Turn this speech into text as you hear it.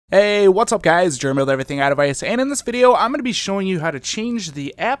Hey, what's up guys? Jeremy with Everything iDevice, and in this video I'm going to be showing you how to change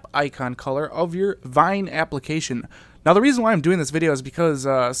the app icon color of your Vine application. Now the reason why I'm doing this video is because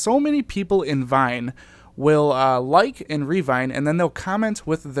so many people in Vine will like and revine, and then they'll comment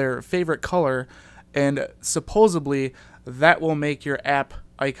with their favorite color, and supposedly that will make your app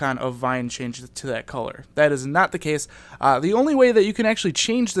icon of Vine change to that color. That is not the case. The only way that you can actually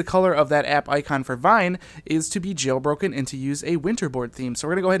change the color of that app icon for Vine is to be jailbroken and to use a WinterBoard theme. So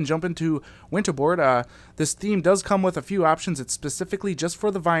we're going to go ahead and jump into WinterBoard. This theme does come with a few options. It's specifically just for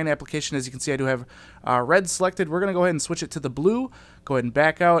the Vine application. As you can see, I do have red selected. We're going to go ahead and switch it to the blue. Go ahead and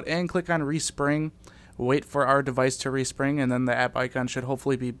back out and click on Respring. Wait for our device to respring, and then the app icon should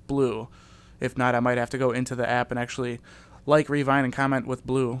hopefully be blue. If not, I might have to go into the app and actually like, revine, and comment with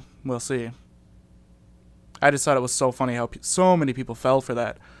blue. We'll see. I just thought it was so funny how so many people fell for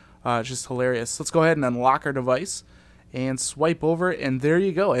that. It's just hilarious. Let's go ahead and unlock our device and swipe over, and there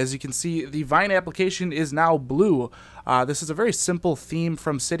you go. As you can see, the Vine application is now blue. This is a very simple theme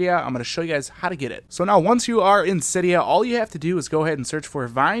from Cydia. I'm going to show you guys how to get it. So now once you are in Cydia, all you have to do is go ahead and search for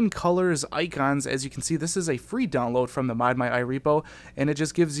Vine Colors Icons. As you can see, this is a free download from the modmyi repo, and it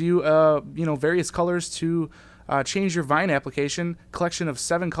just gives you various colors to change your Vine application. Collection of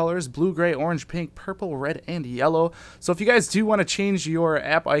 7 colors: blue, gray, orange, pink, purple, red, and yellow. So if you guys do want to change your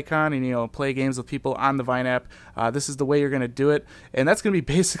app icon and play games with people on the Vine app, this is the way you're going to do it. And that's going to be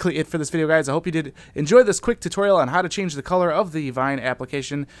basically it for this video, guys. I hope you did enjoy this quick tutorial on how to change the color of the Vine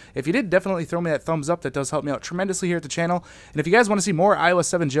application. If you did, definitely throw me that thumbs up. That does help me out tremendously here at the channel. And if you guys want to see more iOS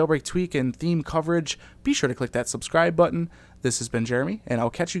 7 jailbreak tweak and theme coverage, be sure to click that subscribe button. This has been Jeremy, and I'll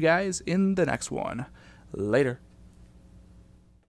catch you guys in the next one. Later.